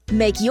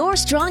Make your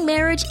strong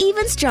marriage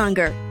even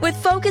stronger with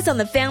Focus on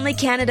the Family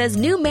Canada's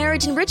new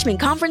marriage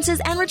enrichment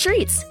conferences and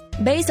retreats.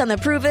 Based on the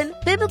proven,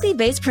 biblically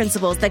based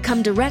principles that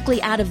come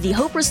directly out of the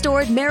Hope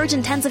Restored Marriage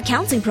Intensive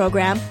Counseling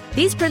Program,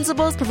 these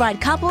principles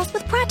provide couples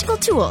with practical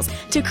tools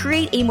to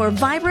create a more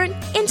vibrant,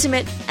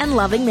 intimate, and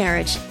loving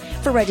marriage.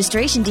 For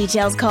registration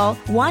details, call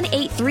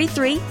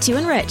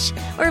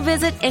 1-833-2ENRICH or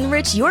visit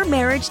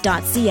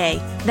enrichyourmarriage.ca.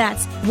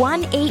 That's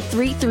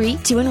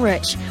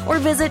 1-833-2ENRICH or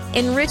visit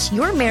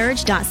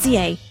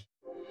enrichyourmarriage.ca.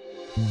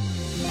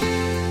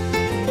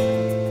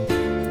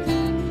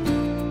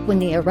 When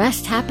the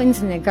arrest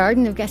happens in the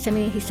Garden of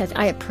Gethsemane, he says,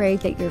 I have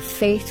prayed that your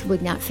faith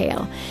would not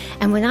fail.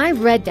 And when I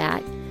read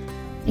that,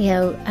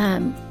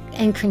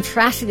 and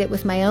contrasted it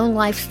with my own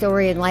life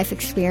story and life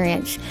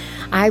experience,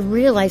 I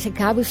realized that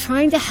God was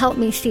trying to help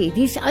me see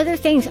these other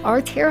things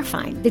are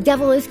terrifying. The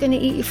devil is going to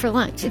eat you for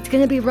lunch. It's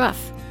going to be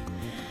rough.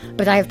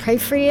 But I have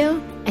prayed for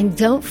you, and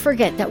don't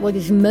forget that what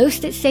is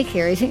most at stake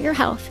here isn't your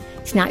health,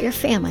 it's not your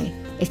family,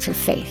 it's your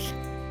faith.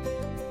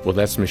 Well,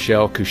 that's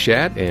Michelle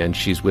Couchette, and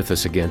she's with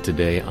us again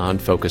today on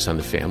Focus on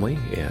the Family.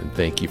 And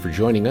thank you for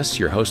joining us.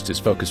 Your host is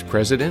Focus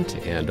President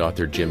and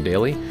author Jim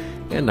Daly,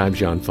 and I'm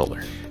John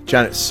Fuller.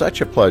 John, it's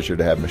such a pleasure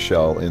to have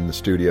Michelle in the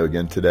studio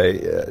again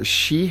today.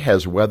 She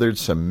has weathered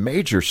some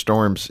major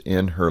storms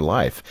in her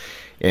life,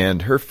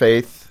 and her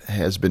faith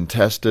has been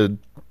tested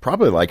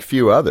probably like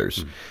few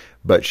others.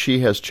 But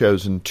she has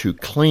chosen to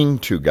cling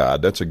to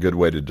God. That's a good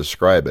way to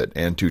describe it,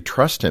 and to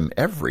trust Him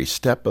every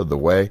step of the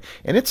way.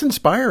 And it's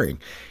inspiring.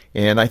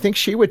 And I think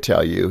she would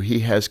tell you He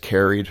has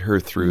carried her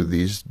through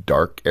these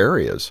dark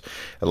areas.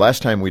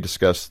 Last time we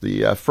discussed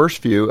the first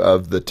few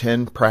of the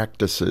 10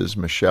 practices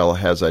Michelle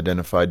has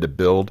identified to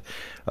build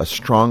a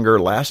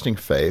stronger, lasting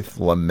faith: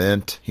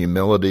 lament,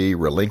 humility,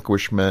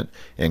 relinquishment,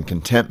 and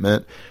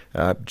contentment.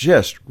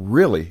 Just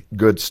really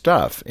good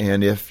stuff.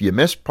 And if you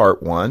missed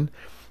part 1,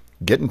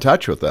 get in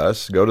touch with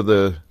us. Go to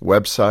the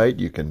website.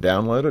 You can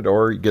download it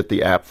or get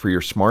the app for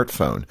your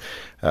smartphone.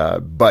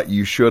 But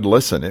you should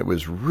listen. It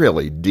was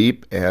really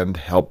deep and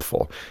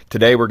helpful.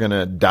 Today we're going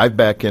to dive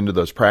back into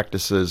those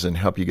practices and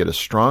help you get a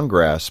strong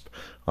grasp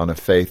on a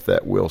faith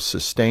that will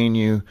sustain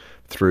you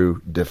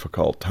through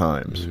difficult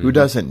times. Who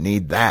doesn't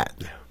need that?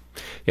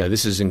 Yeah,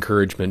 this is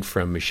encouragement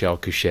from Michelle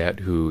Couchette,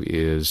 who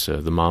is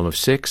the mom of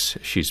 6.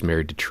 She's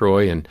married to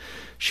Troy, and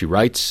she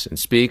writes and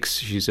speaks.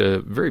 She's a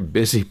very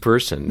busy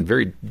person,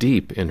 very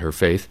deep in her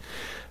faith.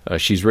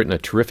 She's written a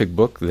terrific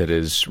book that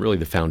is really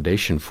the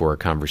foundation for our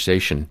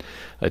conversation.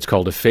 It's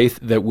called A Faith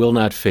That Will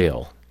Not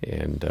Fail,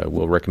 and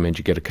we'll recommend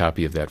you get a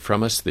copy of that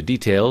from us. The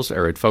details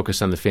are at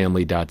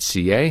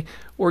focusonthefamily.ca,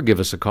 or give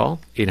us a call,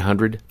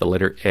 800, the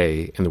letter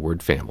A, and the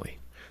word family.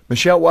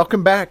 Michelle,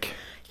 welcome back.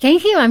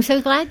 Thank you. I'm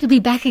so glad to be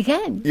back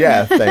again.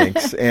 Yeah,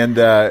 thanks. And,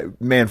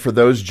 man, for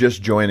those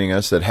just joining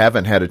us that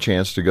haven't had a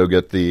chance to go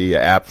get the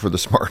app for the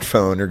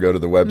smartphone or go to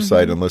the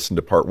website and listen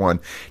to part 1,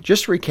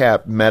 just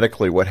recap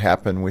medically what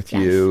happened with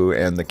you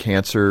and the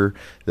cancer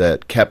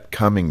that kept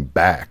coming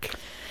back.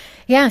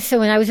 Yeah, so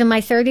when I was in my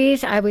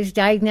 30s, I was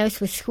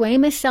diagnosed with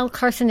squamous cell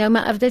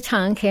carcinoma of the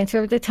tongue,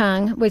 cancer of the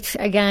tongue, which,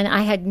 again,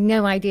 I had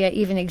no idea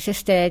even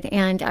existed.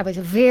 And I was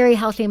a very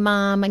healthy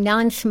mom, a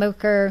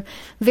non-smoker,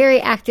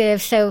 very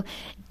active. So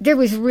there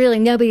was really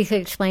nobody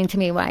could explain to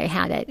me why I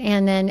had it.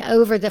 And then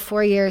over the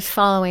 4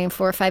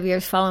 or 5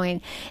 years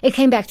following, it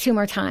came back 2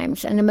 more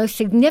times. And the most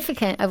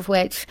significant of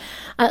which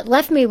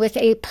left me with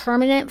a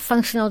permanent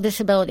functional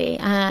disability.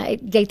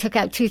 They took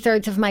out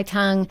 2/3 of my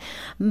tongue,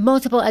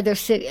 multiple other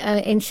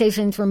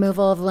incisions,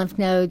 removal of lymph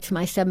nodes,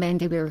 my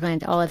submandibular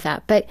gland, all of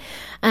that. But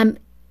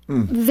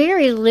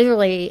very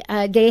literally,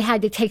 they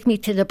had to take me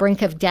to the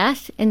brink of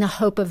death in the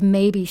hope of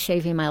maybe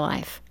saving my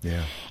life.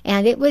 Yeah.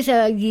 And it was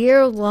a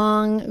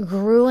year-long,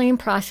 grueling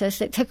process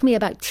that took me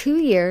about 2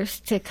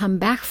 years to come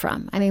back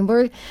from. I mean,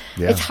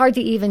 it's hard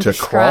to even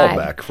describe. To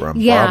crawl back from,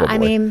 yeah, probably. I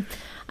mean,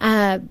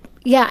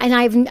 yeah,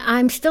 and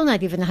I'm still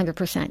not even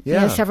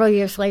 100%, several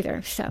years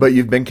later. So. But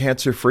you've been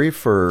cancer-free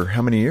for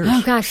how many years?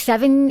 Oh, gosh,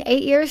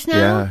 7-8 years now?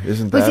 Yeah,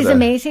 isn't that which is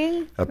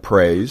amazing? A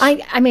praise.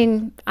 I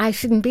mean, I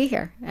shouldn't be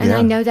here, and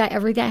I know that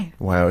every day.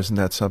 Wow, isn't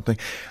that something?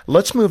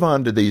 Let's move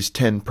on to these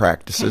 10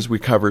 practices. We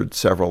covered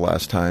several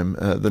last time.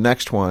 The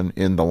next one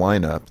in the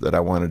lineup that I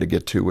wanted to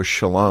get to was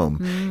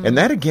shalom. And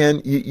that,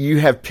 again,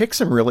 you have picked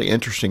some really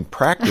interesting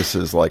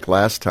practices like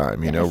last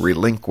time, you know,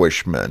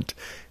 relinquishment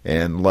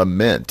and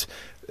lament.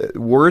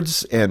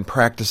 Words and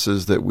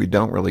practices that we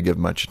don't really give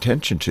much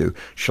attention to.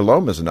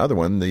 Shalom is another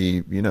one.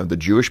 The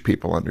Jewish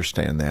people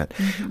understand that.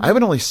 I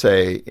would only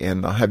say,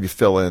 and I'll have you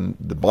fill in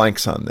the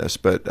blanks on this,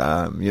 but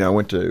I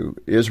went to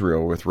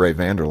Israel with Ray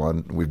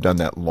Vanderlaan. We've done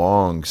that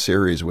long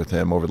series with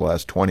him over the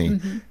last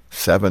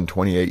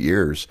 28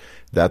 years,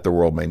 that the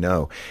world may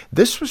know.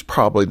 This was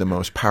probably the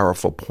most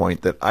powerful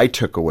point that I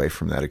took away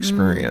from that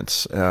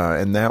experience,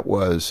 and that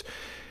was,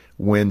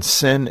 when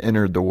sin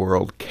entered the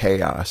world,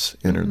 chaos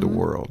entered the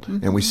world.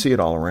 And we see it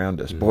all around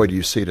us. Boy, do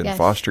you see it in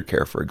foster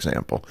care, for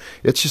example.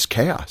 It's just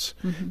chaos.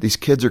 These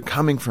kids are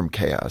coming from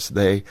chaos.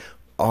 They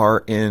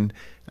are in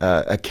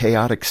a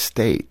chaotic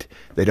state.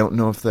 They don't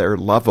know if they're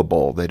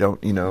lovable. They don't,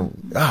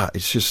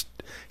 it's just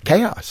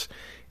chaos.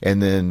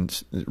 And then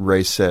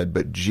Ray said,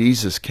 but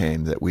Jesus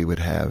came that we would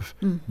have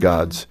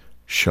God's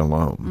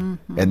shalom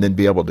and then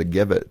be able to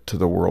give it to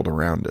the world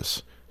around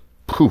us.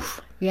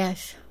 Poof.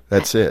 Yes.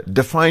 That's it.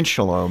 Define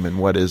shalom, and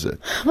what is it?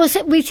 Well,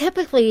 so we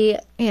typically,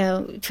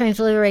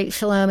 transliterate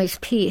shalom as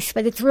peace,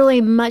 but it's really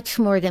much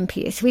more than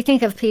peace. We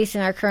think of peace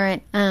in our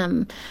current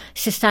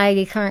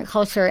society, current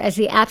culture, as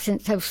the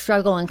absence of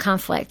struggle and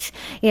conflict.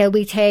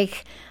 We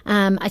take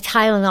a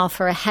Tylenol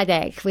for a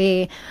headache.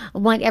 We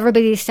want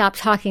everybody to stop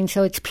talking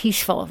so it's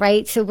peaceful,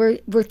 right? So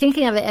we're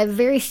thinking of it at a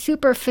very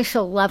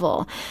superficial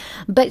level.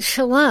 But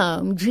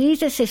shalom,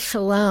 Jesus'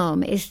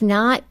 shalom, is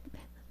not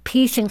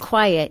peace and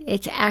quiet.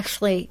 It's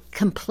actually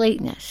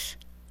completeness,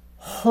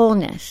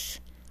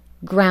 wholeness,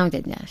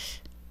 groundedness.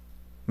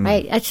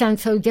 Right? That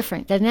sounds so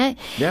different, doesn't it?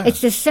 Yeah.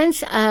 It's the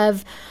sense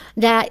of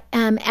that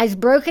as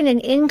broken and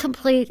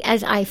incomplete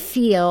as I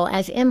feel,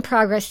 as in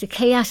progress, the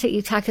chaos that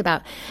you talked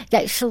about,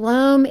 that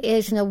shalom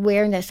is an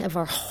awareness of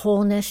our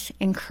wholeness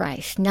in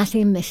Christ,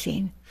 nothing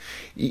missing.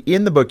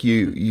 In the book,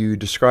 you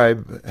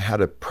describe how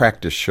to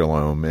practice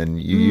shalom,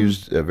 and you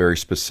used a very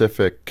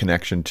specific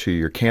connection to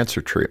your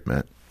cancer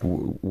treatment.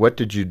 What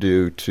did you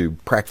do to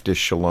practice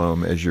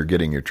shalom as you're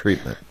getting your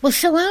treatment? Well,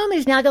 shalom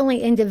is not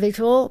only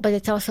individual, but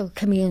it's also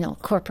communal,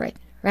 corporate,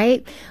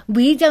 right?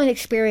 We don't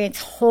experience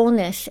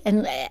wholeness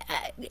and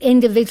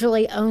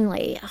individually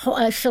only.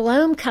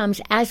 Shalom comes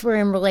as we're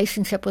in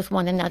relationship with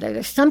one another.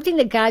 There's something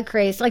that God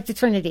creates, like the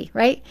Trinity,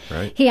 right?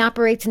 He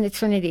operates in the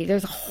Trinity.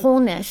 There's a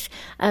wholeness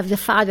of the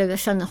Father, the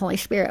Son, the Holy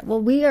Spirit.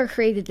 Well, we are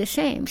created the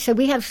same. So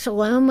we have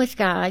shalom with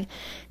God,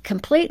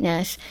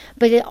 completeness,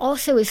 but it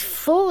also is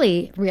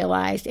fully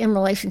realized in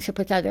relationship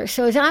with others.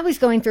 So as I was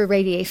going through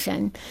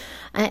radiation,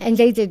 and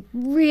they did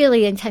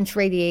really intense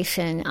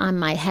radiation on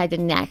my head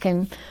and neck,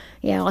 and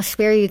I'll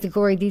spare you the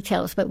gory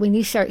details, but when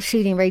you start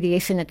shooting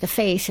radiation at the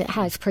face, it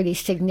has pretty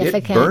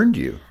significant... It burned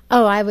you.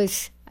 Oh,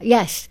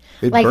 yes.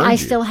 It like burned I you.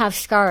 still have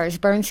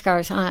burn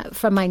scars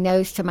from my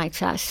nose to my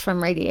chest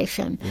from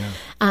radiation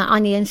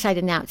on the inside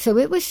and out. So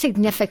it was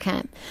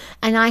significant.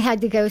 And I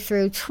had to go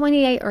through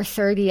 28 or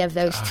 30 of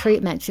those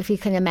treatments, if you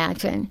can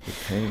imagine.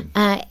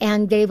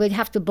 And they would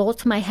have to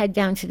bolt my head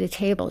down to the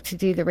table to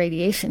do the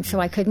radiation. So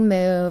I couldn't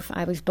move.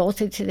 I was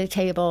bolted to the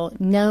table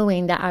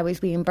knowing that I was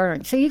being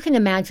burned. So you can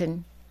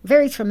imagine,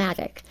 very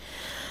traumatic.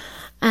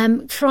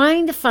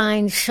 Trying to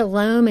find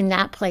shalom in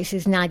that place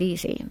is not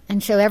easy.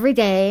 And so every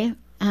day,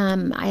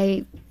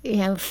 I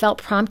felt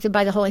prompted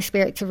by the Holy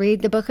Spirit to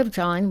read the book of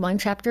John, 1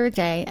 chapter a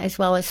day, as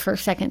well as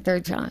 1st, 2nd,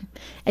 3rd John.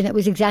 And it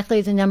was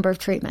exactly the number of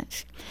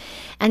treatments.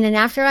 And then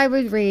after I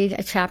would read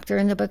a chapter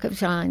in the book of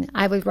John,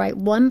 I would write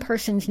one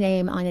person's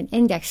name on an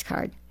index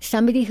card,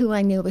 somebody who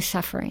I knew was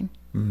suffering.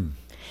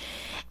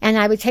 And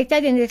I would take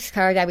that index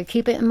card, I would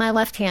keep it in my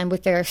left hand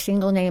with their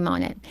single name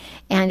on it.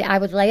 And I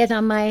would lay it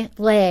on my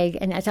leg.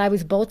 And as I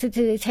was bolted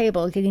to the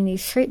table getting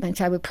these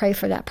treatments, I would pray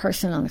for that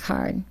person on the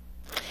card.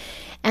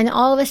 And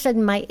all of a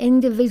sudden, my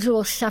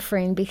individual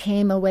suffering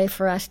became a way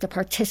for us to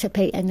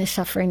participate in the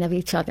suffering of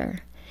each other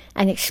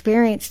and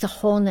experience the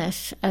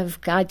wholeness of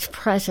God's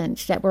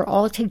presence, that we're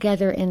all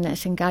together in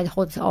this and God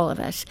holds all of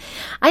us.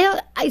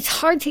 It's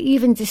hard to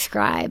even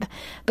describe,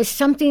 but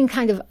something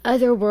kind of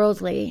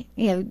otherworldly,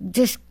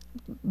 just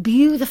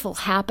beautiful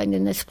happened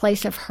in this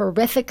place of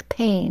horrific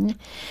pain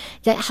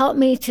that helped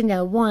me to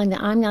know, one,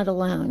 that I'm not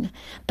alone,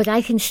 but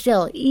I can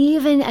still,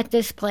 even at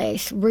this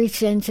place,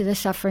 reach into the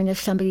suffering of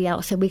somebody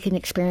else, and we can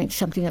experience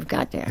something of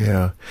God there.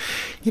 Yeah.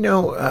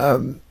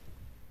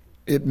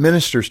 It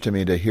ministers to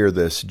me to hear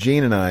this.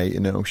 Jean and I,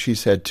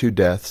 she's had 2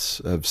 deaths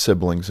of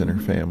siblings in her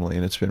family,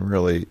 and it's been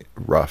really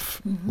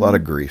rough, a lot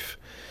of grief.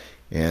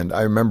 And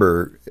I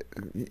remember,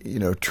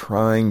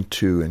 trying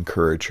to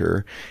encourage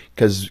her,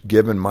 because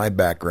given my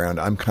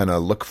background, I'm kind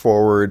of look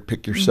forward,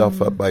 pick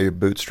yourself up by your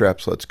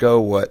bootstraps, let's go.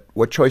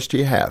 What choice do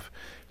you have?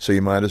 So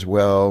you might as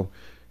well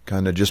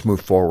kind of just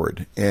move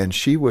forward. And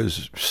she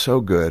was so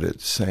good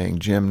at saying,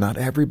 Jim, not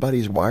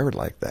everybody's wired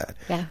like that.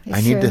 Yeah, I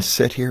need true. to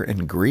sit here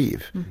and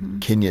grieve.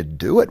 Can you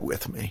do it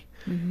with me?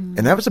 And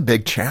that was a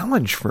big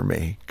challenge for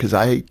me, because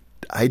I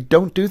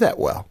don't do that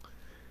well.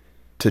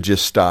 To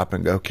just stop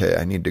and go, okay,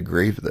 I need to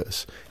grieve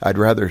this. I'd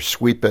rather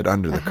sweep it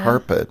under the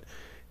carpet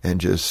and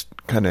just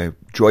kind of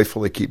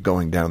joyfully keep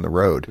going down the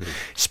road.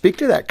 Speak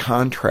to that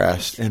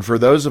contrast. And for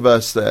those of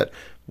us that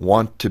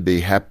want to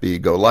be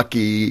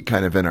happy-go-lucky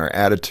kind of in our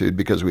attitude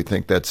because we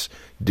think that's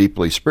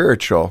deeply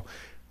spiritual,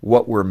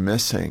 what we're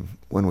missing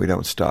when we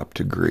don't stop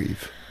to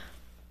grieve.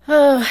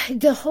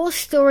 The whole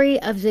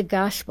story of the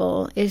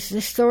gospel is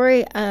the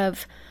story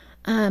of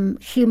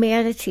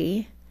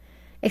humanity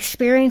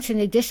experiencing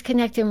a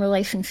disconnecting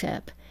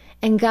relationship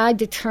and God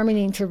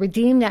determining to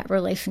redeem that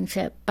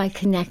relationship by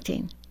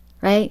connecting,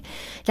 right?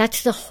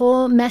 That's the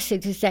whole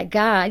message, is that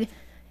God,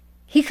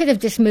 he could have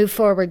just moved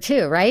forward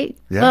too, right?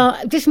 Yeah.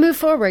 Well, just move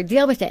forward,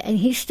 deal with it. And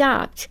he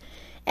stopped.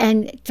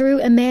 And through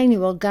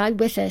Emmanuel, God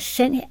with us,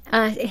 sent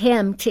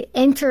him to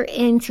enter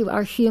into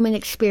our human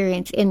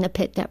experience in the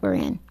pit that we're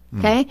in,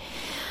 okay?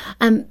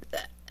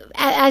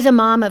 as a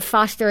mom of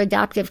foster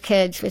adoptive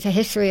kids with a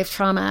history of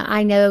trauma,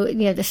 I know,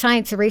 the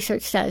science and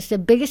research says the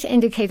biggest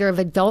indicator of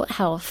adult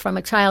health from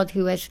a child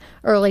who has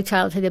early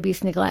childhood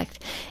abuse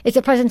neglect is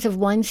the presence of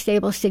one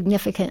stable,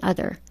 significant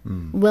other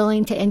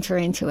willing to enter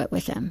into it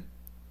with them.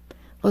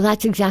 Well,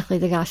 that's exactly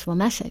the gospel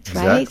message,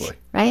 right? Exactly.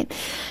 Right?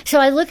 So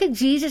I look at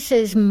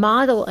Jesus's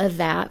model of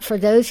that for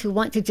those who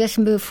want to just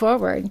move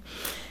forward.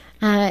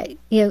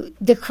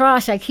 The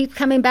cross, I keep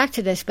coming back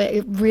to this, but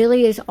it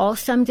really is all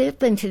summed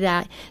up into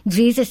that.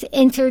 Jesus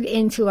entered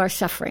into our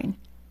suffering.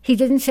 He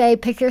didn't say,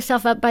 pick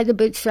yourself up by the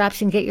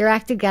bootstraps and get your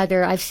act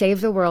together. I've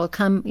saved the world.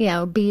 Come,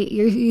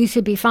 you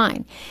should be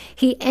fine.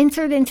 He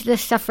entered into the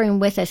suffering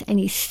with us, and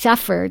he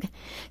suffered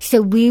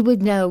so we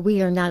would know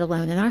we are not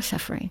alone in our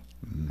suffering.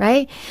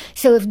 Right?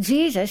 So if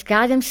Jesus,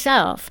 God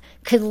himself,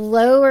 could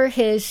lower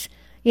his,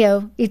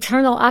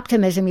 eternal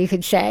optimism, you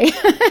could say,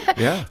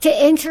 to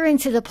enter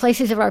into the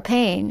places of our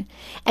pain,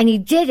 and he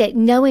did it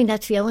knowing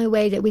that's the only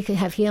way that we could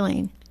have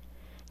healing,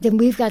 then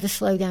we've got to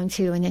slow down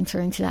too and enter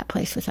into that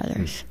place with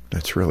others.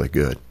 That's really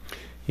good.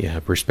 Yeah,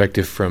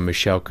 perspective from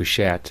Michelle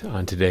Couchette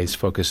on today's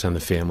Focus on the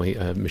Family.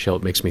 Michelle,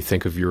 it makes me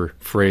think of your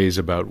phrase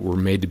about we're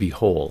made to be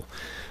whole.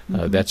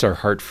 That's our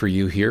heart for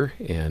you here,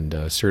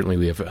 and certainly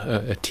we have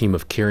a team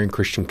of caring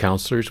Christian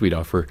counselors. We'd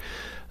offer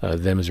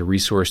them as a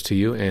resource to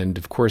you, and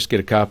of course get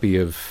a copy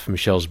of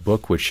Michelle's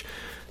book, which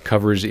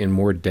covers in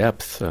more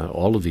depth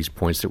all of these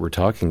points that we're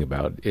talking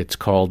about. It's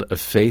called A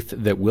Faith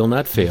That Will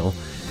Not Fail,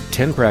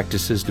 10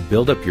 Practices to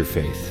Build Up Your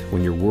Faith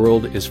When Your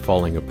World is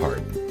Falling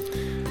Apart.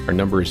 Our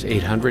number is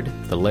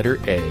 800, the letter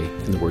A,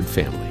 and the word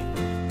family.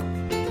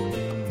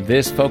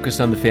 This Focus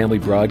on the Family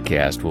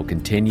broadcast will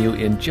continue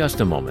in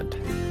just a moment.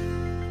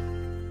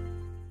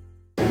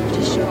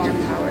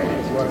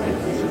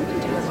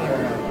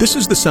 This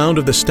is the sound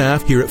of the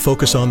staff here at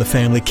Focus on the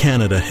Family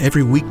Canada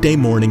every weekday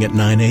morning at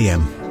 9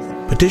 a.m.,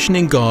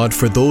 petitioning God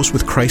for those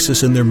with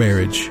crisis in their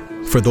marriage,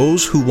 for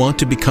those who want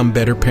to become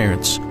better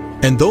parents,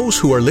 and those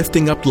who are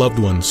lifting up loved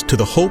ones to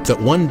the hope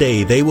that one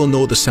day they will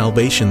know the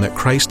salvation that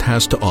Christ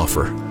has to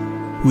offer.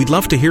 We'd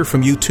love to hear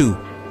from you too.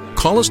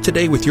 Call us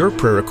today with your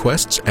prayer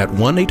requests at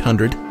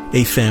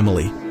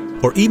 1-800-A-FAMILY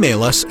or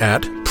email us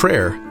at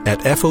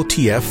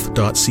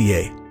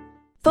prayer@fotf.ca.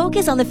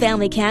 Focus on the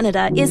Family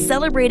Canada is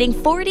celebrating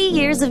 40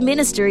 years of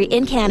ministry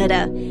in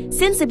Canada.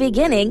 Since the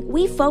beginning,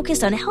 we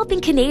focused on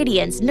helping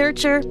Canadians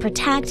nurture,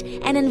 protect,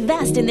 and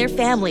invest in their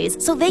families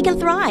so they can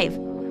thrive.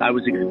 I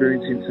was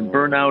experiencing some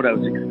burnout. I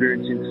was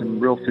experiencing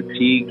some real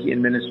fatigue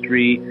in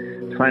ministry,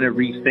 trying to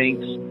rethink,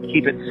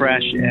 keep it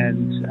fresh.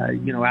 And,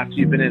 after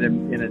you've been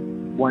in a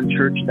one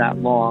church that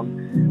long,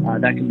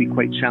 that can be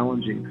quite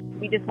challenging.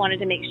 We just wanted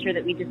to make sure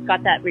that we just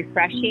got that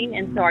refreshing.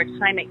 And so our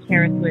time at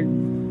Charis was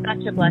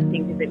such a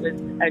blessing because it was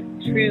a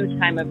true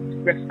time of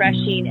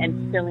refreshing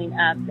and filling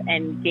up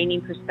and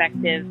gaining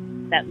perspective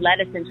that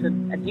led us into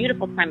a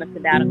beautiful time of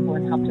sabbatical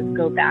and helped us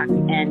go back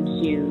and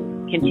to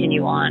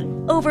continue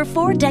on. Over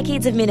 4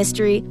 decades of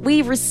ministry,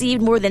 we've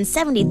received more than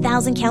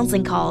 70,000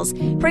 counseling calls,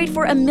 prayed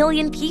for 1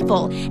 million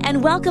people,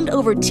 and welcomed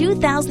over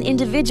 2,000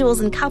 individuals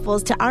and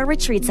couples to our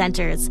retreat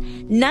centers.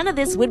 None of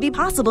this would be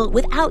possible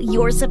without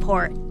your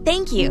support.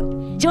 Thank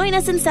you. Join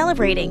us in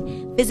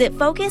celebrating. Visit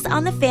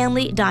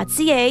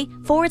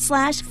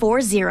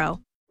focusonthefamily.ca/40.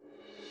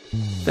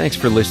 Thanks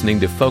for listening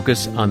to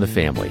Focus on the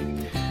Family.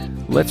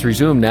 Let's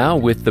resume now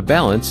with the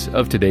balance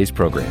of today's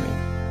programming.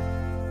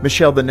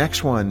 Michelle, the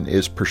next one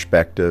is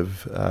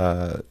perspective.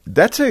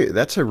 That's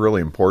a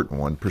really important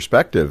one.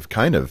 Perspective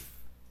kind of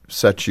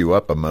sets you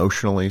up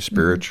emotionally,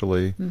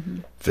 spiritually,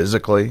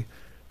 physically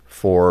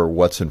for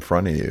what's in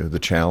front of you, the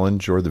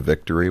challenge or the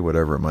victory,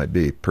 whatever it might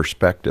be.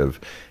 Perspective.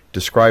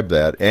 Describe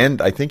that.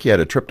 And I think you had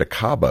a trip to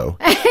Cabo.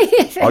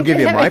 I'll give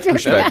you my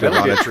perspective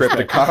on a trip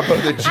to Cabo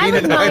that Gene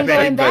and I made.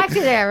 Going back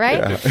to there,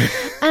 right?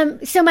 Yeah.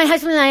 So my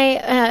husband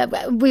and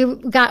I, we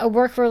got a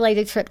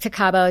work-related trip to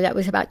Cabo that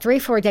was about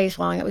 3-4 days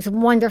long. It was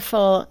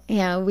wonderful.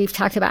 We've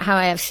talked about how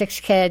I have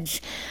 6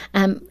 kids.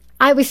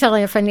 I was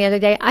telling a friend the other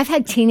day, I've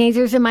had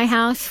teenagers in my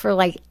house for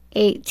like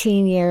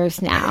 18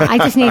 years now. I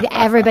just need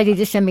everybody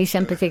to send me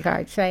sympathy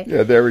cards, right?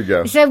 Yeah, there we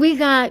go. So we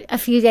got a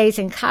few days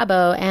in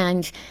Cabo,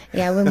 and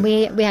when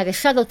we had a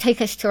shuttle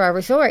take us to our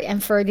resort,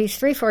 and for these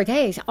 3-4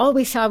 days, all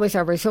we saw was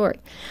our resort.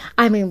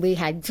 I mean, we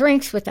had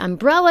drinks with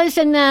umbrellas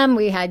in them,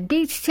 we had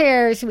beach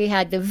chairs, we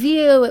had the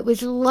view. It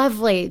was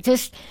lovely.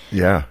 Just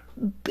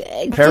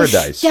paradise.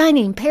 Just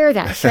stunning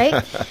paradise, right?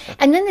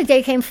 And then the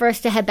day came for us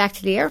to head back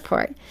to the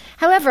airport.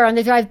 However, on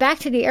the drive back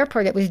to the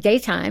airport, it was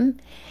daytime,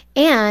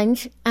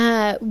 and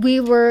we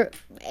were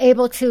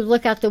able to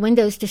look out the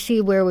windows to see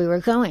where we were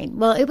going.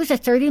 Well, it was a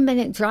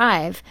 30-minute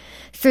drive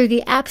through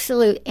the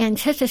absolute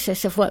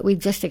antithesis of what we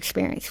just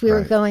experienced. We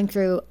were going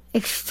through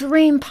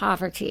extreme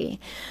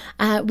poverty.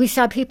 We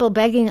saw people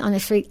begging on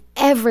the street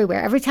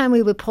everywhere. Every time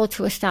we would pull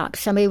to a stop,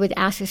 somebody would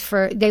ask us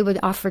they would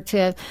offer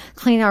to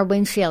clean our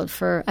windshield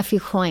for a few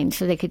coins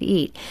so they could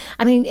eat.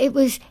 I mean, it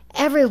was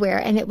everywhere,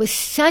 and it was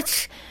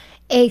such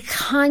a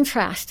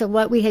contrast to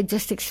what we had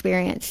just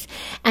experienced.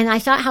 And I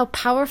thought how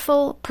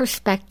powerful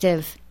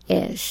perspective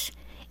is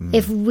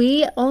If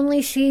we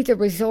only see the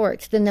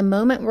resort, then the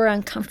moment we're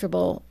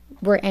uncomfortable,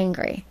 we're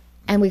angry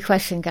and we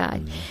question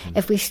God.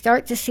 If we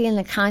start to see in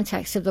the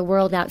context of the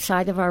world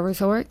outside of our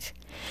resort,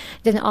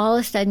 then all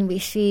of a sudden we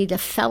see the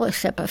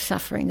fellowship of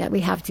suffering that we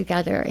have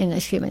together in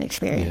this human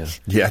experience.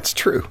 Yeah, it's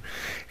true.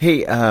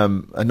 Hey,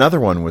 another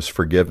one was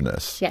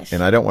forgiveness. Yes.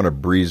 And I don't want to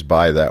breeze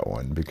by that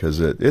one because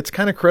it's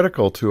kind of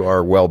critical to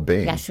our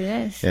well-being. Yes, it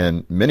is.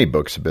 And many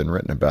books have been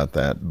written about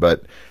that.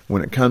 But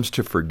when it comes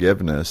to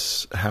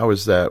forgiveness, how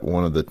is that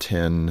one of the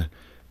 10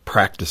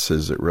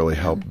 practices that really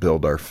help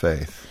build our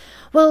faith?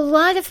 Well, a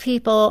lot of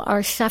people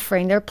are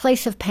suffering. Their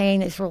place of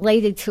pain is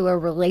related to a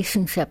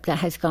relationship that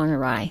has gone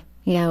awry.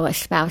 You know, a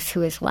spouse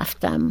who has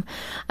left them,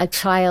 a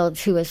child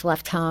who has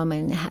left home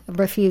and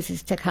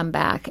refuses to come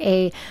back,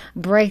 a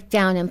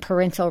breakdown in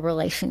parental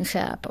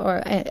relationship,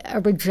 or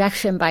a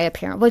rejection by a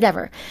parent,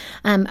 whatever.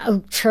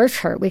 A church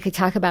hurt. We could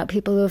talk about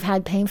people who have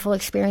had painful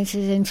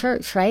experiences in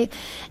church, right?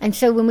 And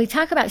so when we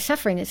talk about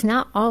suffering, it's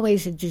not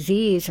always a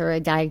disease or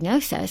a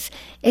diagnosis.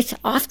 It's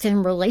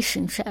often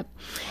relationship.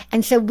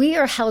 And so we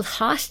are held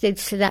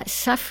hostage to that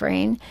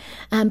suffering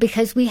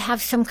because we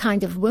have some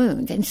kind of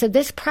wound. And so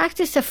this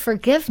practice of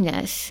forgiveness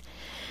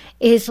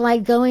is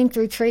like going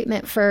through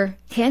treatment for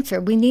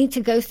cancer. We need to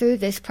go through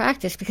this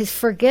practice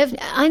because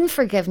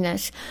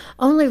unforgiveness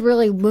only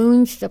really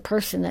wounds the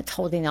person that's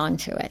holding on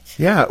to it.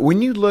 Yeah,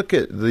 when you look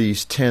at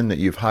these 10 that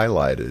you've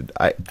highlighted,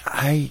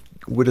 I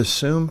would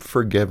assume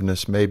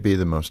forgiveness may be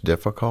the most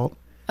difficult.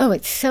 Oh,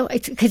 it's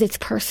because it's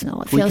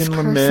personal. It feels personal.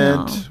 We can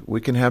lament,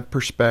 we can have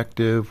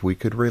perspective, we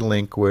could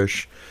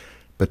relinquish,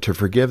 but to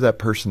forgive that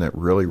person that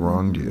really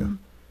wronged you,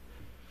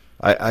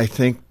 I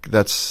think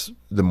that's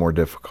the more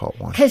difficult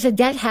one. Because the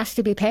debt has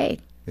to be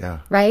paid. Yeah.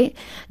 Right?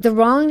 The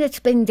wrong that's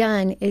been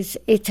done it's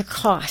a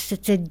cost.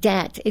 It's a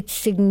debt. It's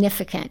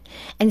significant.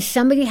 And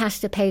somebody has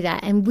to pay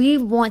that. And we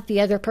want the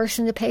other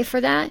person to pay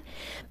for that.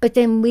 But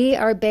then we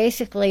are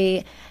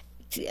basically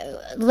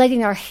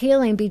letting our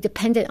healing be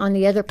dependent on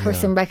the other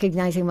person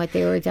recognizing what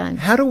they were done.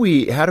 How do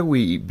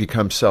we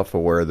become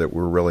self-aware that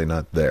we're really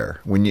not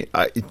there?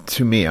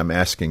 To me, I'm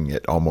asking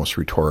it almost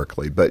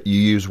rhetorically, but you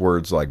use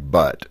words like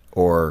 "but"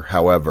 or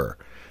 "however."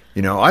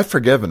 You know, I've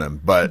forgiven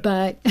him, but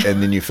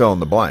and then you fill in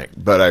the blank.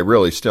 But I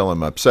really still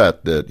am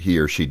upset that he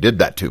or she did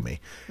that to me.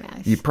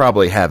 Yes. You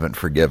probably haven't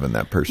forgiven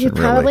that person. You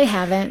probably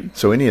haven't.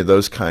 So any of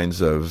those kinds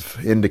of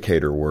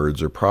indicator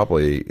words are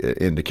probably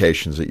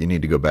indications that you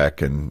need to go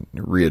back and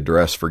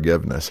readdress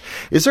forgiveness.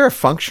 Is there a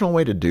functional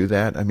way to do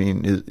that? I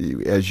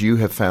mean, as you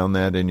have found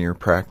that in your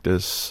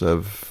practice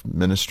of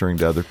ministering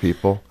to other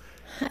people?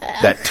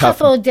 That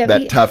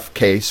tough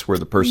case where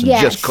the person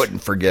just couldn't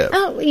forgive.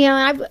 Oh, you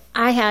know,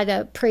 I had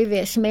a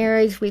previous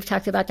marriage. We've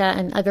talked about that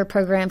in other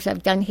programs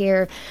I've done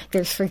here.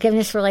 There's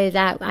forgiveness related to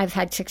that. I've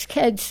had 6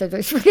 kids, so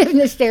there's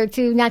forgiveness there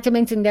too, not to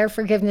mention their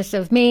forgiveness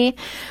of me,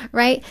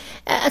 right?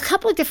 A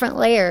couple of different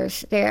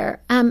layers there.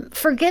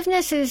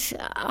 Forgiveness is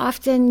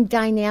often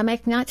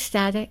dynamic, not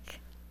static,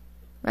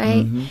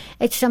 right? Mm-hmm.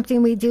 It's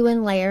something we do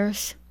in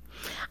layers.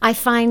 I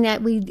find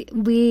that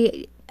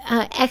we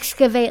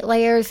excavate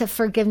layers of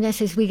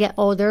forgiveness as we get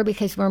older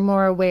because we're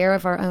more aware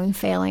of our own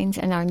failings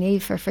and our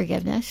need for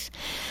forgiveness.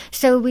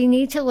 So we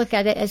need to look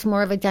at it as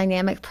more of a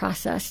dynamic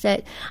process.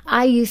 That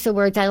I use the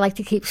words, I like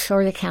to keep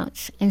short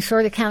accounts. And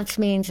short accounts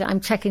means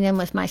I'm checking in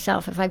with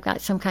myself if I've got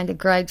some kind of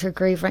grudge or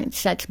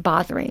grievance that's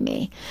bothering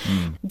me.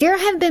 There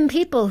have been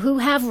people who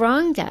have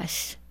wronged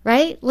us,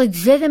 right?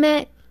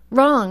 Legitimate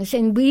wrongs,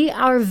 and we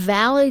are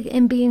valid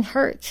in being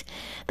hurt.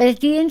 But at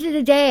the end of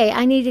the day,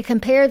 I need to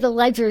compare the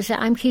ledgers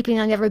that I'm keeping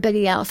on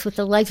everybody else with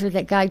the ledger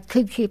that God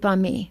could keep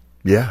on me.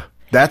 Yeah,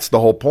 that's the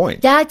whole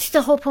point. That's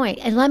the whole point.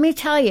 And let me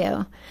tell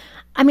you,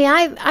 I mean,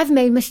 I've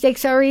made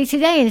mistakes already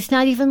today, and it's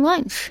not even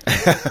lunch,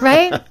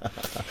 right?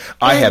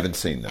 I haven't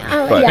seen them.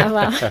 Oh, yeah,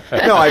 well.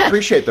 No, I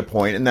appreciate the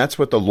point, and that's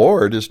what the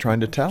Lord is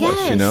trying to tell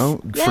us, you know.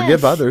 Yes.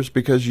 Forgive others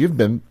because you've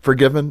been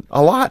forgiven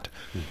a lot.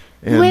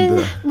 And,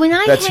 when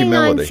I that's hang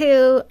humility. on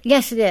to,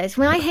 yes, it is.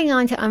 When I hang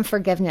on to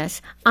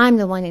unforgiveness, I'm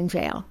the one in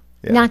jail,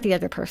 not the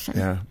other person.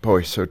 Yeah,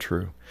 boy, so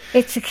true.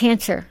 It's a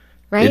cancer,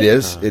 right? It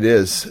is. It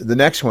is. The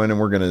next one,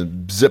 and we're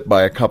going to zip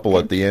by a couple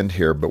at the end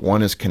here, but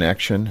one is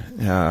connection.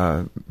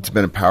 It's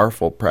been a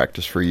powerful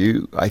practice for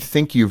you. I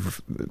think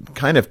you've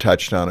kind of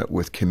touched on it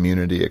with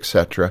community,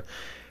 etc.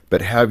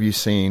 But have you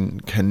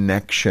seen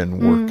connection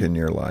work in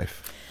your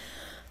life?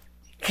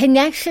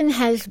 Connection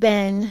has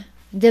been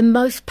the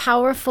most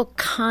powerful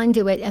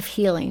conduit of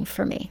healing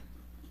for me,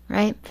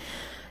 right?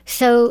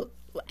 So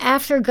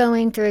after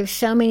going through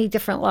so many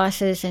different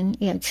losses and,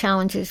 you know,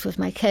 challenges with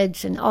my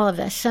kids and all of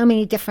this, so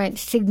many different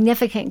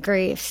significant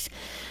griefs,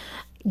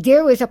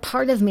 there was a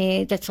part of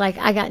me that's like,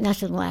 I got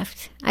nothing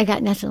left. I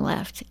got nothing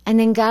left. And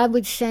then God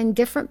would send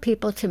different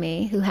people to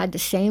me who had the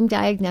same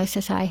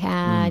diagnosis I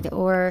had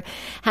or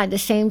had the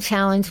same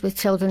challenge with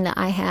children that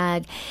I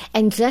had.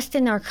 And just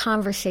in our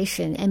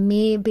conversation and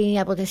me being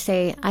able to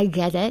say, I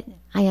get it.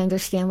 I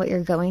understand what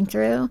you're going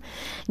through.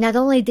 Not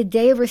only did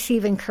they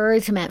receive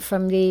encouragement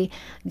from the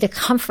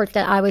comfort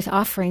that I was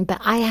offering, but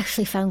I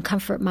actually found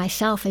comfort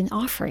myself in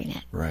offering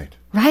it. Right.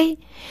 Right?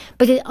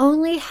 But it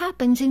only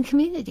happens in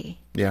community.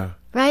 Yeah.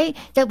 Right?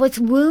 That what's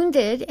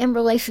wounded in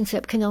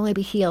relationship can only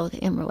be healed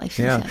in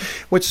relationship. Yeah.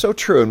 What's so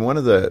true, and one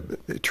of the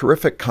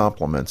terrific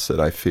compliments that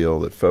I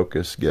feel that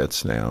Focus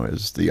gets now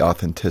is the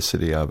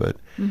authenticity of it.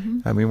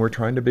 Mm-hmm. I mean, we're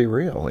trying to be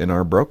real in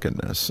our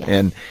brokenness. Yes.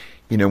 And,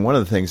 you know, one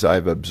of the things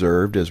I've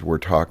observed as we're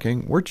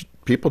talking, we're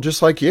people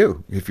just like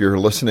you. If you're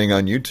listening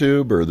on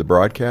YouTube or the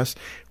broadcast,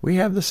 we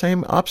have the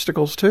same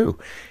obstacles too.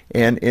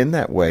 And in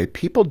that way,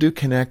 people do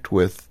connect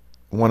with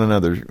one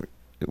another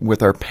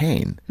with our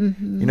pain,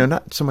 you know,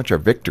 not so much our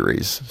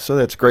victories. So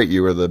that's great.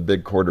 You were the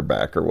big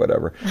quarterback or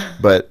whatever,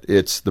 but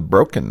it's the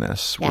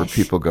brokenness where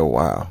people go,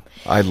 wow,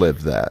 I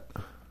lived that.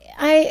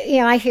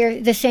 I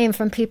hear the same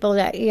from people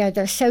that,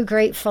 they're so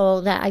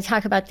grateful that I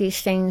talk about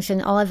these things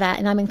and all of that,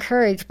 and I'm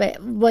encouraged.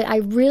 But what I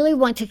really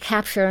want to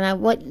capture, and I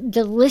want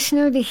the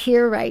listener to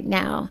hear right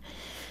now,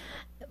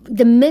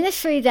 the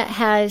ministry that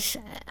has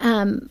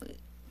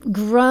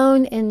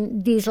grown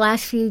in these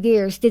last few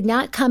years did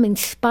not come in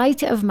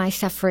spite of my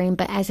suffering,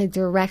 but as a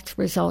direct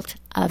result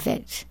of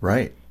it.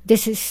 Right.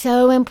 This is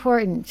so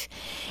important.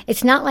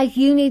 It's not like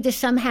you need to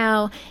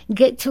somehow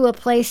get to a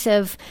place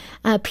of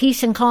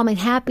peace and calm and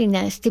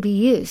happiness to be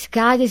used.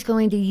 God is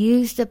going to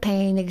use the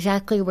pain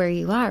exactly where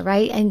you are,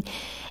 right?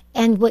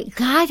 And what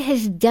God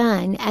has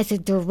done as a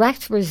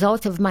direct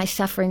result of my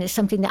suffering is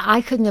something that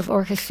I couldn't have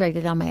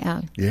orchestrated on my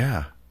own.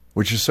 Yeah.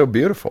 Which is so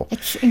beautiful.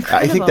 It's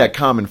incredible. I think that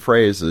common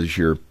phrase is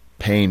your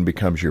pain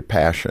becomes your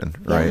passion,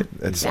 right?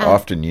 Yeah, it's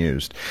often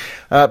used.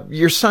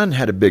 Your son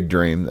had a big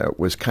dream that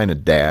was kind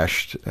of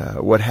dashed.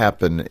 What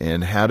happened,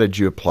 and how did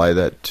you apply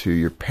that to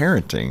your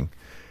parenting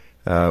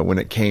when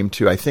it came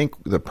to, I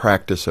think, the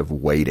practice of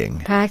waiting?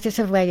 Practice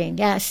of waiting,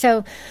 yeah.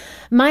 So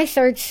my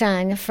third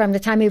son, from the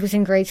time he was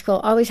in grade school,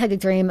 always had a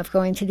dream of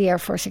going to the Air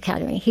Force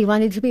Academy. He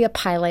wanted to be a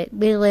pilot.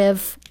 We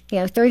live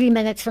 30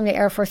 minutes from the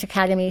Air Force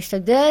Academy. So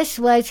this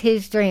was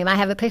his dream. I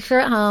have a picture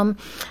at home,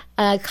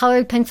 a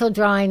colored pencil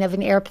drawing of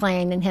an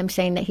airplane and him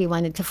saying that he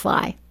wanted to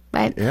fly.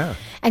 Right? Yeah.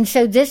 And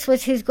so this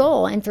was his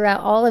goal. And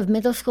throughout all of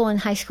middle school and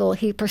high school,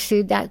 he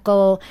pursued that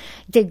goal,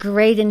 did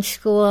great in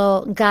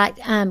school, got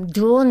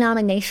dual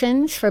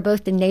nominations for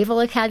both the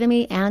Naval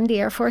Academy and the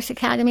Air Force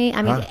Academy.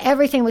 I mean,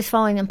 everything was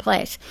falling in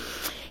place.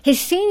 His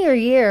senior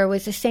year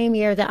was the same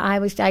year that I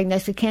was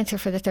diagnosed with cancer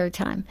for the third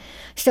time.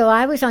 So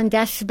I was on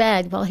death's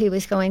bed while he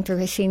was going through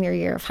his senior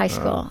year of high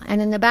school. And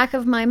in the back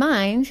of my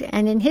mind,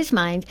 and in his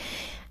mind,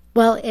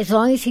 well, as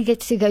long as he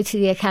gets to go to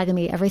the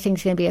academy,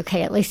 everything's going to be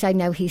okay. At least I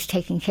know he's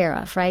taken care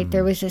of, right?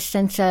 There was a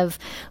sense of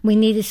we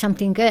needed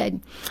something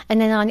good.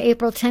 And then on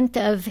April 10th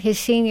of his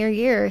senior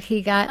year,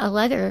 he got a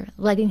letter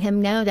letting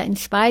him know that in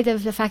spite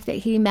of the fact that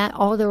he met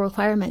all the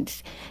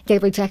requirements, they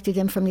rejected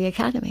him from the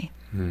academy.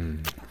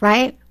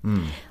 Right?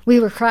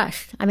 We were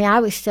crushed. I mean, I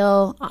was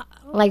still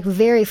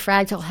very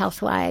fragile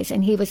health-wise,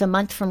 and he was a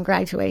month from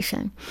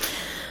graduation.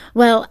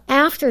 Well,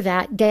 after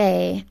that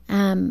day,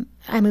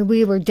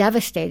 we were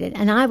devastated,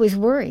 and I was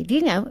worried.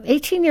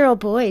 18-year-old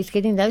boys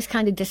getting those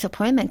kind of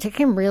disappointments, it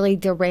can really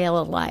derail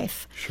a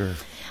life. Sure.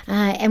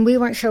 And we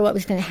weren't sure what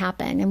was going to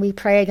happen, and we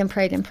prayed and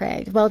prayed and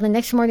prayed. Well, the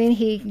next morning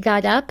he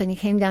got up and he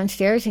came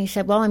downstairs and he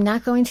said, well, I'm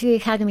not going to the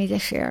academy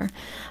this year,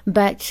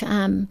 but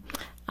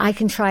I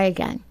can try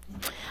again.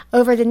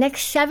 Over the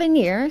next 7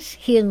 years,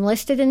 he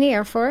enlisted in the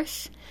Air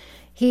Force.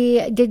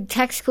 He did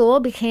tech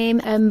school, became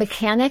a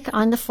mechanic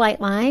on the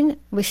flight line,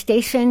 was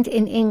stationed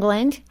in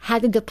England,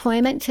 had a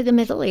deployment to the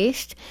Middle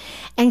East,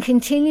 and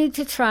continued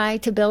to try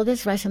to build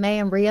his resume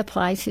and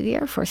reapply to the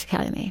Air Force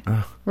Academy.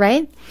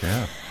 Right?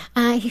 Yeah.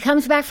 He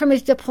comes back from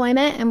his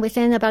deployment, and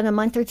within about a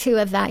month or two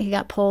of that, he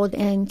got pulled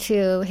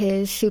into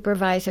his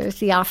supervisors,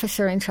 the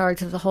officer in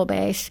charge of the whole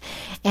base.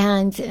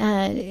 And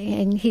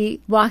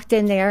he walked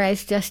in there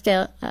as just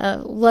a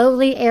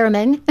lowly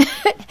airman.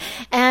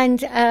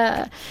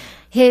 And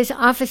his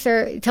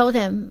officer told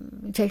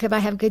him, Jacob, I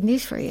have good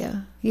news for you.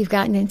 You've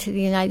gotten into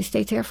the United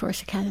States Air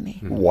Force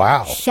Academy.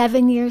 Wow.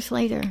 7 years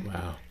later.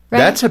 Wow. Right?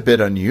 That's a bit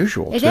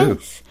unusual, It too.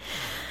 is.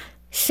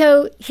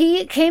 So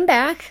he came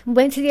back,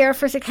 went to the Air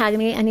Force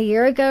Academy, and a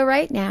year ago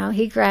right now,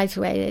 he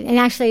graduated. And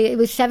actually, it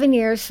was 7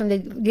 years from the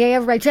day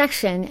of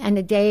rejection and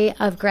the day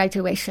of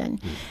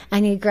graduation.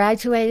 And he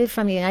graduated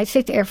from the United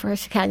States Air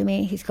Force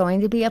Academy. He's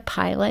going to be a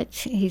pilot.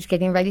 He's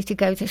getting ready to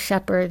go to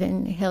Shepherd,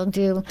 and he'll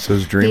So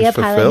his dream's be a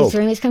pilot. fulfilled. His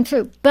dream has come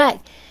true. But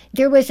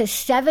there was a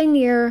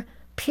 7-year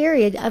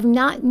period of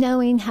not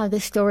knowing how the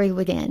story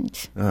would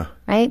end,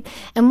 right?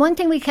 And one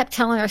thing we kept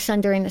telling our son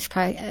during this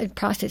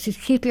process is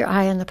keep your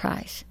eye on the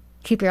prize.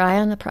 Keep your eye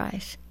on the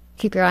prize.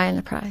 Keep your eye on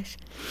the prize.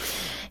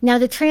 Now,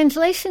 the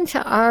translation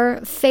to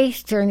our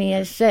faith journey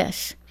is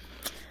this.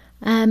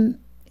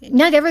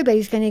 Not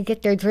everybody's going to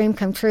get their dream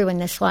come true in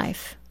this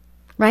life,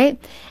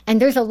 right? And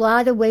there's a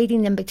lot of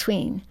waiting in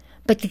between.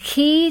 But the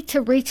key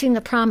to reaching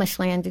the promised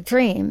land, the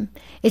dream,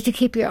 is to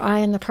keep your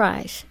eye on the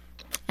prize.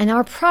 And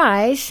our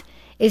prize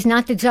is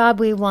not the job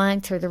we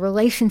want or the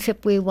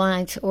relationship we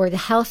want or the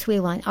health we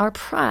want. Our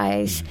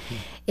prize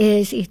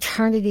is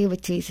eternity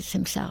with Jesus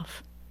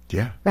himself.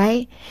 Yeah.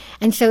 Right?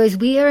 And so as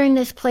we are in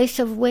this place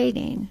of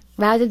waiting,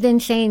 rather than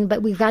saying,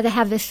 but we've got to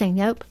have this thing,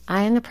 nope,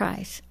 I am the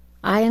prize.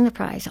 I am the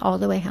prize all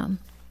the way home.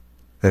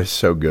 That is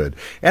so good.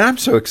 And I'm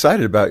so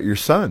excited about your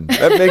son.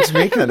 That makes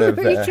me kind of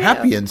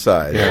happy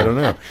inside. I don't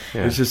know.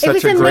 Yeah. It's just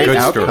such a great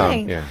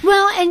outcome. Yeah.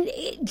 Well, and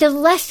the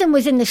lesson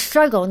was in the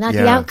struggle, not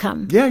the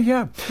outcome.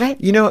 Yeah. Right.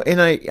 You know,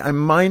 and I'm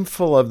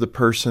mindful of the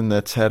person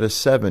that's had a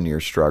 7-year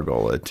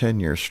struggle, a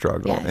 10-year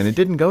struggle, Yes. and it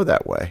didn't go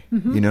that way.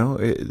 You know,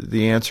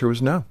 the answer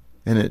was no,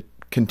 and it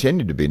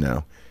continued to be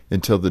no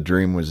until the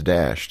dream was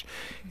dashed.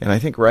 And I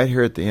think right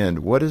here at the end,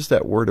 what is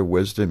that word of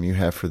wisdom you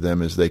have for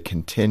them as they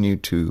continue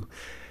to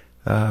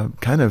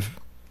kind of,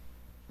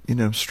 you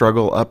know,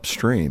 struggle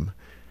upstream?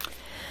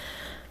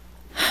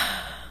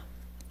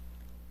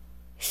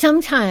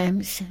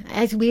 Sometimes,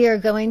 as we are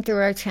going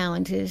through our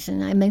challenges,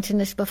 and I mentioned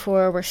this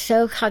before, we're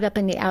so caught up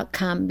in the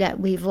outcome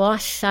that we've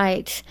lost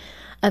sight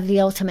of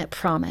the ultimate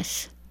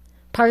promise.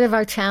 Part of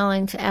our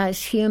challenge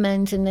as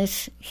humans in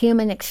this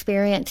human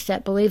experience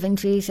that believe in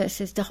Jesus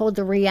is to hold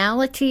the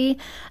reality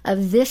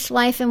of this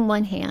life in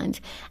one hand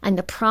and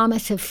the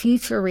promise of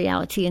future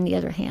reality in the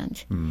other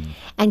hand,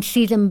 and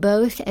see them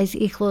both as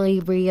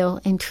equally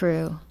real and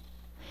true.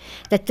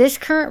 That this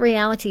current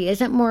reality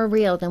isn't more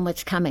real than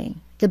what's coming.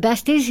 The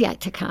best is yet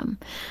to come.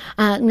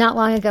 Not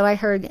long ago, I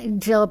heard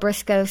Jill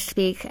Briscoe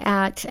speak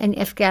at an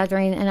IF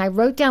gathering, and I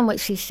wrote down what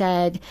she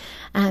said.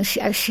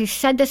 She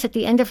said this at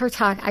the end of her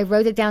talk. I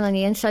wrote it down on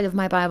the inside of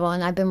my Bible,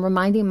 and I've been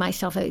reminding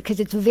myself of it because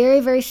it's very,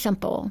 very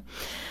simple.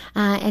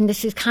 And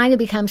this has kind of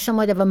become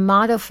somewhat of a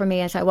motto for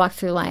me as I walk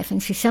through life.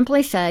 And she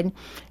simply said,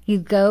 you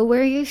go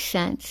where you're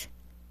sent,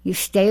 you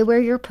stay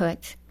where you're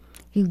put,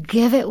 you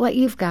give it what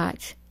you've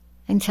got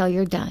until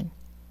you're done,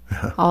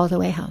 all the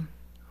way home.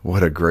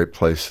 What a great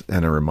place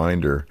and a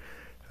reminder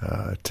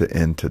to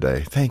end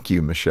today. Thank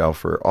you, Michelle,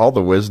 for all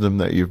the wisdom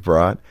that you've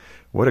brought.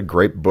 What a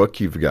great book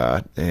you've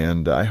got.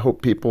 And I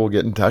hope people will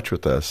get in touch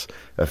with us.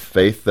 A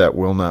faith that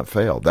will not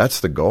fail.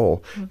 That's the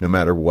goal, no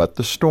matter what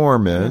the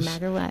storm is. No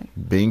matter what.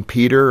 Being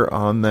Peter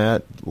on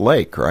that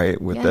lake, right,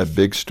 with Yes. that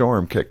big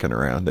storm kicking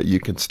around, that you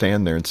can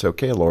stand there and say,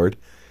 okay, Lord,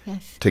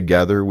 Yes.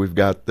 together we've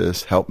got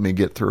this. Help me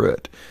get through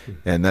it.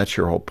 And that's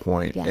your whole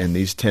point. Yes. And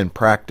these 10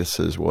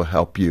 practices will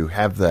help you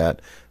have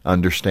that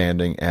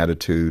understanding,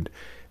 attitude,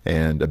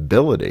 and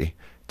ability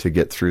to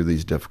get through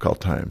these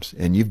difficult times.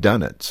 And you've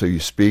done it. So you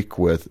speak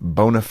with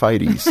bona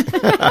fides.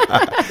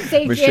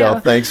 Thank Michelle,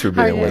 you. thanks for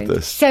being Hard-earned. with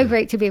us. So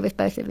great to be with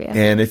both of you.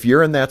 And if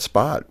you're in that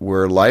spot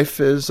where life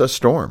is a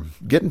storm,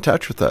 get in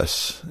touch with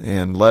us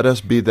and let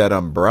us be that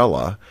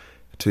umbrella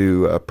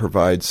to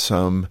provide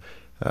some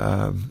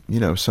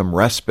some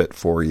respite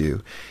for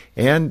you.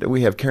 And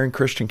we have caring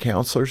Christian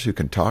counselors who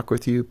can talk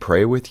with you,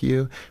 pray with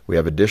you. We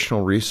have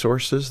additional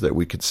resources that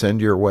we could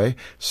send your way.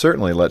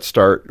 Certainly, let's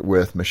start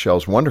with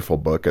Michelle's wonderful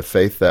book, A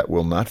Faith That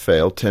Will Not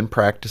Fail, 10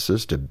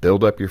 Practices to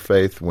Build Up Your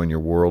Faith When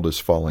Your World is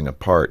Falling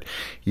Apart.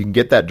 You can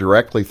get that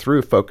directly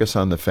through Focus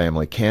on the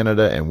Family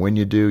Canada, and when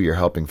you do, you're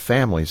helping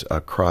families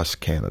across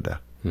Canada.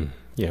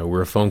 Yeah,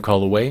 we're a phone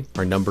call away.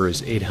 Our number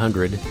is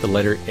 800, the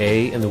letter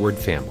A and the word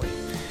family.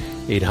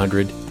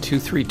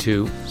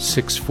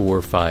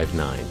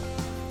 800-232-6459.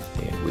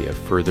 And we have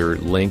further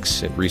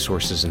links and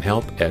resources and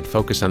help at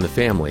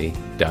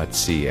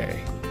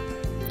focusonthefamily.ca.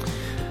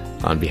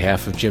 On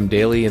behalf of Jim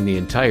Daly and the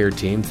entire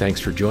team, thanks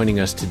for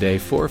joining us today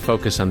for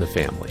Focus on the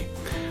Family.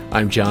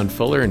 I'm John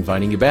Fuller,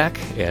 inviting you back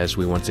as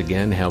we once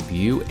again help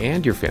you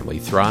and your family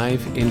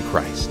thrive in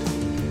Christ.